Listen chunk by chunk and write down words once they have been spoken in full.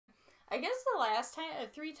I guess the last time,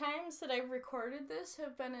 3 times that I've recorded this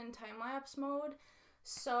have been in time-lapse mode,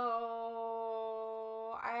 so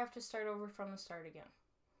I have to start over from the start again.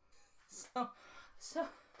 So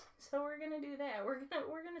we're gonna do that. We're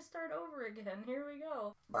gonna start over again. Here we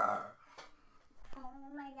go. Oh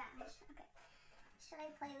my gosh. Okay. Should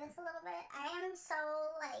I play this a little bit? I am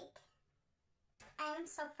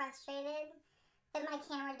so frustrated that my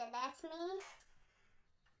camera did that to me.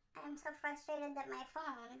 I'm so frustrated that my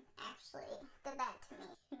phone actually did that to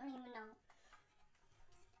me. You don't even know.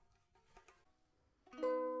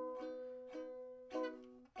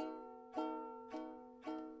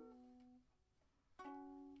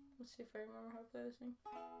 Let's see if I remember how to play this thing.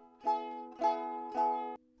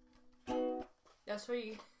 That's what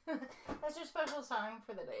you. That's your special song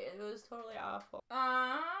for the day. It was totally awful.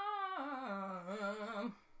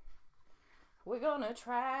 We're gonna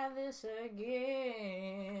try this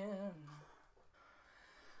again.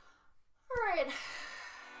 Alright.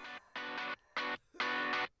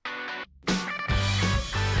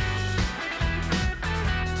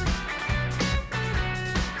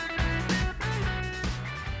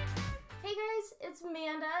 Hey guys, it's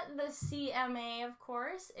Manda, the CMA, of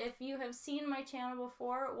course. If you have seen my channel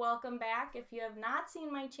before, welcome back. If you have not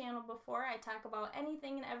seen my channel before, I talk about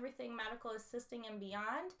anything and everything medical assisting and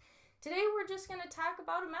beyond. Today we're just going to talk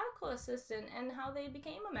about a medical assistant and how they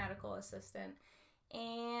became a medical assistant.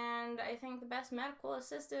 And I think the best medical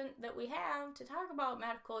assistant that we have to talk about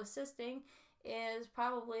medical assisting is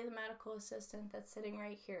probably the medical assistant that's sitting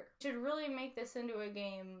right here. You should really make this into a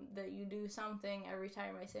game that you do something every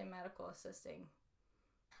time I say medical assisting.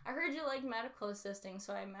 I heard you like medical assisting,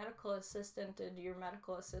 so I medical assistanted your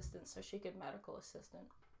medical assistant so she could medical assistant.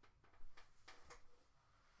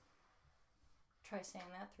 Try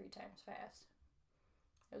saying that 3 times fast.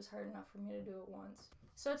 It was hard enough for me to do it once.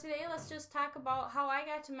 So today let's just talk about how I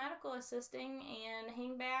got to medical assisting and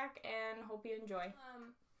hang back and hope you enjoy.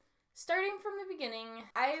 Starting from the beginning,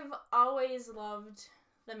 I've always loved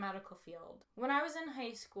the medical field. When I was in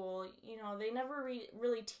high school, you know, they never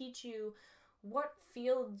really teach you what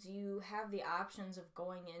fields you have the options of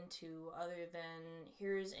going into other than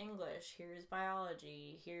here's English, here's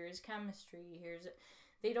biology, here's chemistry,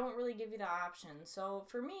 they don't really give you the options. So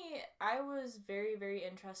for me, I was very, very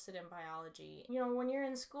interested in biology. You know, when you're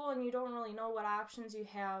in school and you don't really know what options you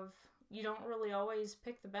have, you don't really always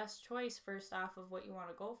pick the best choice first off of what you want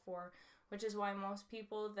to go for, which is why most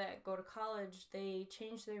people that go to college, they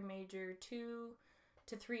change their major 2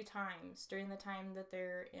 to 3 times during the time that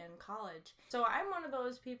they're in college. So I'm one of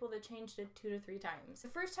those people that changed it 2 to 3 times. The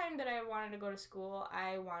first time that I wanted to go to school,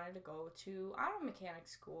 I wanted to go to auto mechanic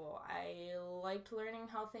school. I liked learning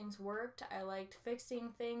how things worked. I liked fixing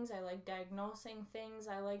things. I liked diagnosing things.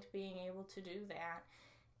 I liked being able to do that.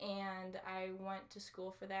 And I went to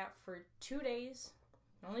school for that for 2 days.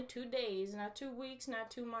 Only 2 days, not 2 weeks, not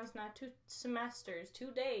 2 months, not 2 semesters,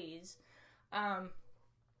 2 days.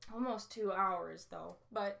 Almost 2 hours though.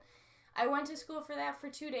 But I went to school for that for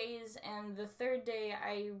 2 days, and the 3rd day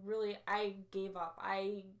I gave up.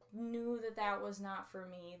 I knew that was not for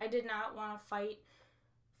me. I did not want to fight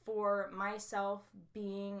for myself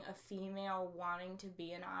being a female wanting to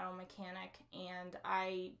be an auto mechanic, and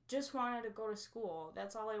I just wanted to go to school.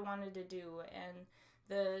 That's all I wanted to do. And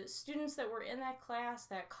the students that were in that class,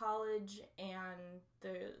 that college, and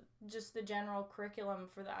just the general curriculum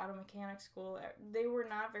for the auto mechanic school, they were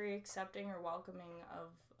not very accepting or welcoming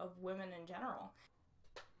of women in general.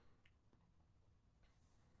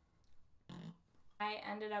 I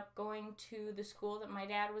ended up going to the school that my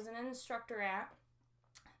dad was an instructor at.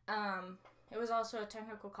 It was also a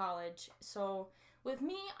technical college. So with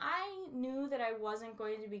me, I knew that I wasn't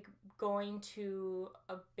going to be going to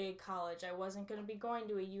a big college. I wasn't going to be going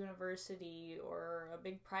to a university or a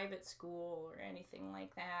big private school or anything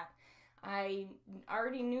like that. I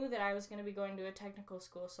already knew that I was going to be going to a technical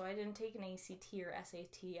school, so I didn't take an ACT or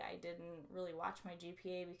SAT. I didn't really watch my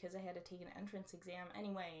GPA because I had to take an entrance exam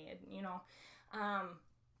anyway, you know.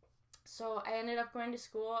 So I ended up going to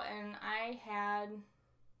school, and I had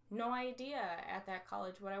no idea at that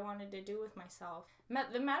college what I wanted to do with myself.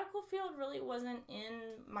 The medical field really wasn't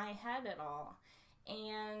in my head at all.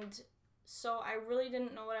 And so I really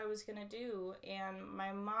didn't know what I was going to do. And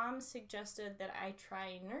my mom suggested that I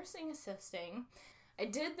try nursing assisting. I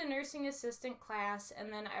did the nursing assistant class,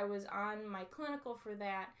 and then I was on my clinical for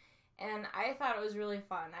that. And I thought it was really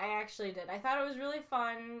fun. I actually did. I thought it was really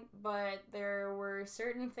fun, but there were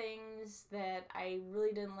certain things that I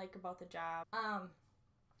really didn't like about the job.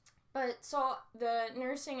 But so the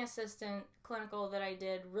nursing assistant clinical that I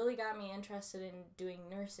did really got me interested in doing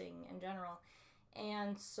nursing in general.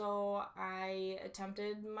 And so I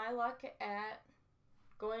attempted my luck at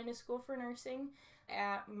going to school for nursing.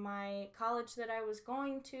 At my college that I was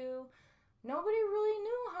going to, nobody really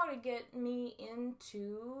knew how to get me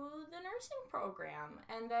into the nursing program.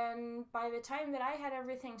 And then by the time that I had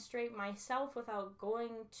everything straight myself without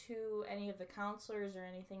going to any of the counselors or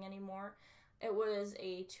anything anymore, it was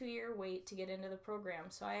a 2-year wait to get into the program.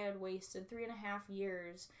 So I had wasted 3.5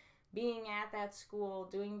 years being at that school,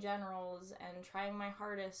 doing generals, and trying my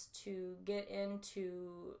hardest to get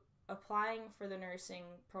into applying for the nursing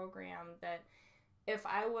program, that if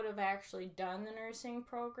I would have actually done the nursing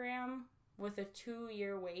program with a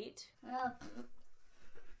 2-year wait,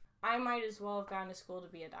 I might as well have gone to school to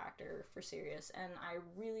be a doctor, for serious. And I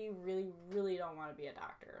really, really, really don't want to be a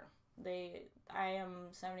doctor. I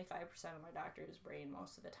am 75% of my doctor's brain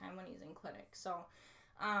most of the time when he's in clinic. So,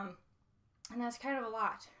 and that's kind of a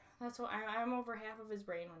lot. That's what I'm over half of his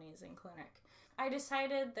brain when he's in clinic. I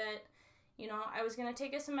decided that, I was going to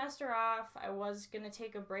take a semester off. I was going to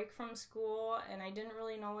take a break from school, and I didn't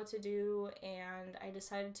really know what to do, and I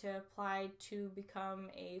decided to apply to become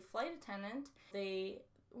a flight attendant. They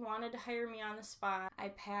wanted to hire me on the spot. I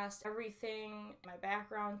passed everything, my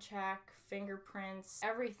background check, fingerprints,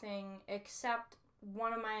 everything, except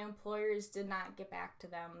one of my employers did not get back to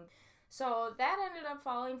them. So that ended up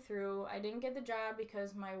falling through. I didn't get the job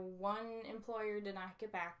because my one employer did not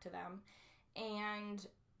get back to them. And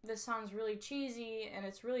this sounds really cheesy, and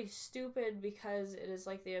it's really stupid because it is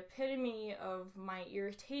like the epitome of my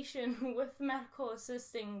irritation with the medical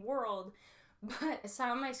assisting world. But I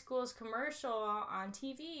saw my school's commercial on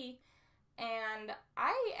TV, and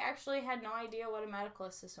I actually had no idea what a medical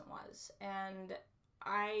assistant was. And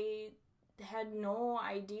I had no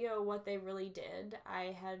idea what they really did.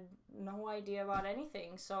 I had no idea about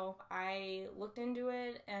anything. So I looked into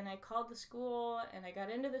it, and I called the school, and I got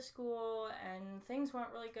into the school, and things went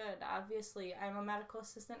really good. Obviously, I'm a medical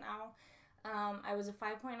assistant now. I was a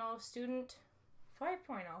 5.0 student. 5.0?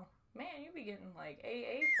 Man, you be getting like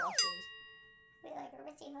AA pluses. We like a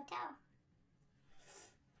ritzy hotel.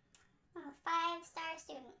 I'm a 5-star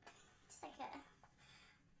student.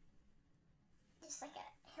 It's like a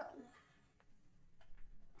Hilton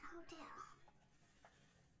hotel.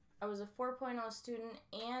 I was a 4.0 student,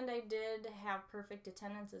 and I did have perfect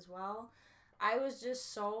attendance as well. I was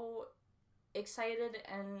just so excited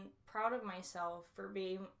and proud of myself for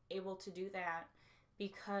being able to do that,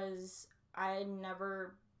 because I had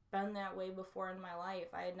never been that way before in my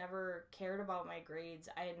life. I had never cared about my grades.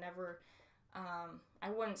 I had never, I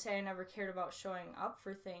wouldn't say I never cared about showing up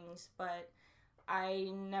for things, but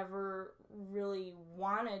I never really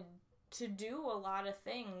wanted to do a lot of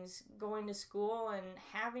things, going to school and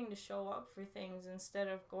having to show up for things instead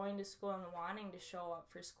of going to school and wanting to show up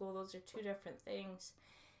for school. Those are two different things.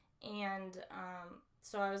 And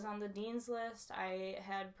so I was on the dean's list. I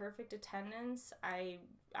had perfect attendance. I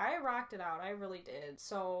rocked it out. I really did.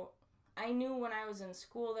 So I knew when I was in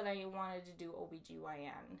school that I wanted to do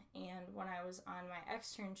OBGYN. And when I was on my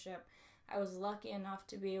externship, I was lucky enough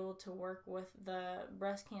to be able to work with the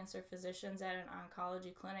breast cancer physicians at an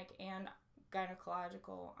oncology clinic and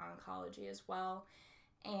gynecological oncology as well.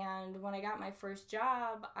 And when I got my first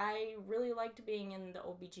job, I really liked being in the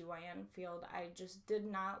OBGYN field. I just did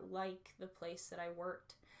not like the place that I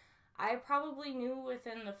worked. I probably knew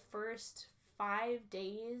within the first 5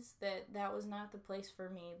 days that was not the place for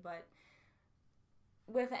me, but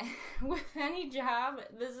with any job,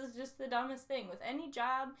 this is just the dumbest thing. With any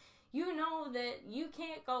job, you know that you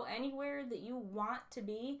can't go anywhere that you want to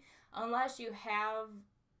be unless you have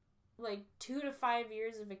like 2 to 5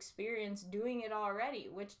 years of experience doing it already,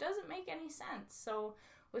 which doesn't make any sense. So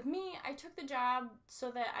with me, I took the job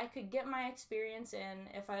so that I could get my experience in.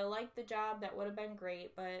 If I liked the job, that would have been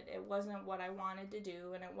great, but it wasn't what I wanted to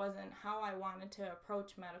do, and it wasn't how I wanted to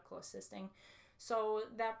approach medical assisting. So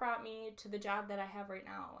that brought me to the job that I have right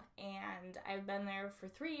now, and I've been there for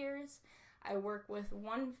 3 years. I work with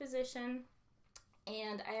one physician,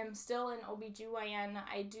 and I am still in OBGYN.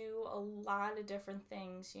 I do a lot of different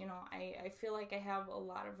things. I feel like I have a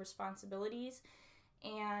lot of responsibilities,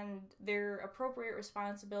 and they're appropriate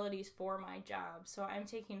responsibilities for my job. So I'm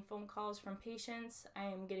taking phone calls from patients,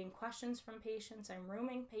 I'm getting questions from patients, I'm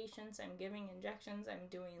rooming patients, I'm giving injections, I'm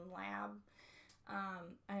doing lab,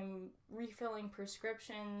 I'm refilling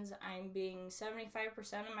prescriptions, I'm being 75%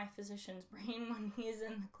 of my physician's brain when he's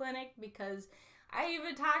in the clinic, because I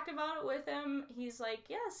even talked about it with him. He's like,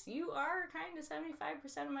 yes, you are kind of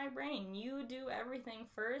 75% of my brain. You do everything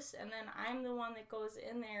first, and then I'm the one that goes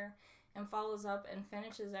in there and follows up and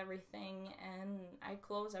finishes everything, and I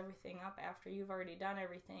close everything up after you've already done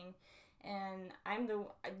everything. And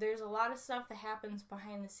there's a lot of stuff that happens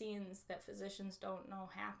behind the scenes that physicians don't know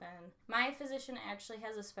happen. My physician actually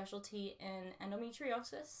has a specialty in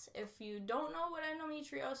endometriosis. If you don't know what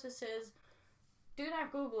endometriosis is, do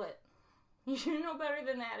not Google it. You know better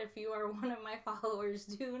than that if you are one of my followers.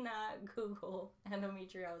 Do not Google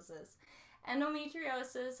endometriosis.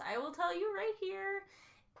 Endometriosis, I will tell you right here,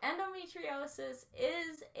 endometriosis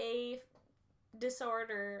is a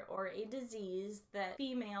disorder or a disease that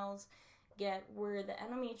females get where the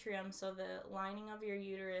endometrium, so the lining of your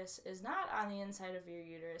uterus, is not on the inside of your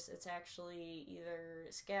uterus. It's actually either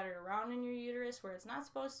scattered around in your uterus where it's not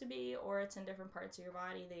supposed to be, or it's in different parts of your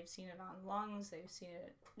body. They've seen it on lungs, they've seen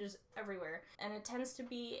it just everywhere. And it tends to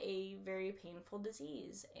be a very painful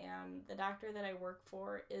disease. And the doctor that I work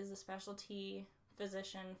for is a specialty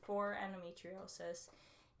physician for endometriosis.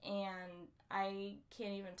 And I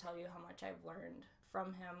can't even tell you how much I've learned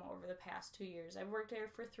from him over the past 2 years. I've worked there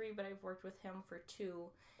for 3, but I've worked with him for 2,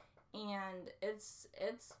 and it's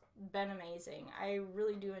been amazing. I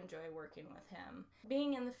really do enjoy working with him.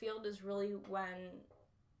 Being in the field is really when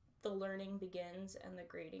the learning begins and the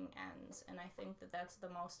grading ends, and I think that that's the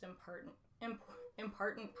most important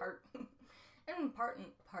part.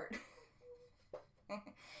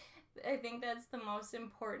 I think that's the most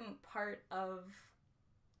important part of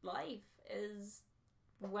life, is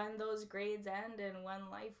when those grades end, and when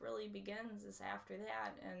life really begins is after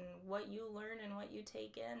that. And what you learn and what you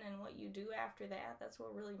take in and what you do after that, that's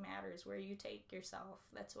what really matters. Where you take yourself,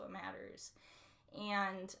 that's what matters.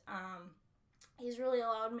 And he's really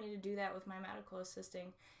allowed me to do that with my medical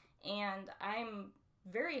assisting, and I'm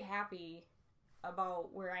very happy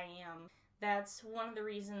about where I am. That's one of the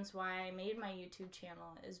reasons why I made my YouTube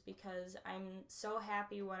channel, is because I'm so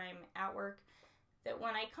happy when I'm at work that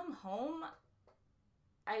when I come home,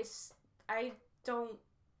 I don't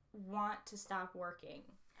want to stop working.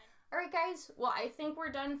 Alright guys, well, I think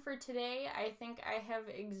we're done for today. I think I have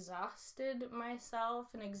exhausted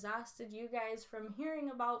myself and exhausted you guys from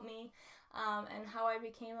hearing about me and how I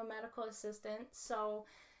became a medical assistant. So,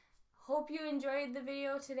 hope you enjoyed the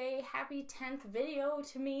video today. Happy 10th video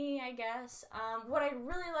to me, I guess. What I'd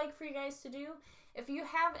really like for you guys to do, if you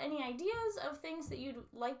have any ideas of things that you'd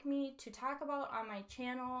like me to talk about on my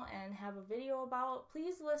channel and have a video about,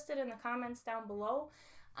 please list it in the comments down below.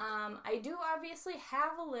 I do obviously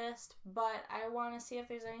have a list, but I want to see if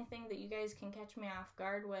there's anything that you guys can catch me off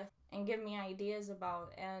guard with and give me ideas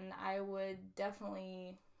about, and I would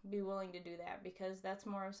definitely be willing to do that, because that's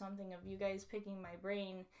more of something of you guys picking my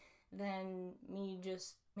brain than me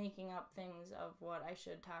just making up things of what I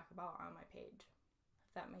should talk about on my page,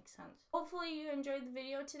 if that makes sense. Hopefully you enjoyed the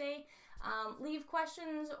video today. Leave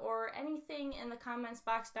questions or anything in the comments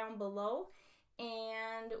box down below,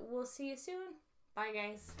 and we'll see you soon. Bye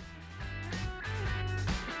guys.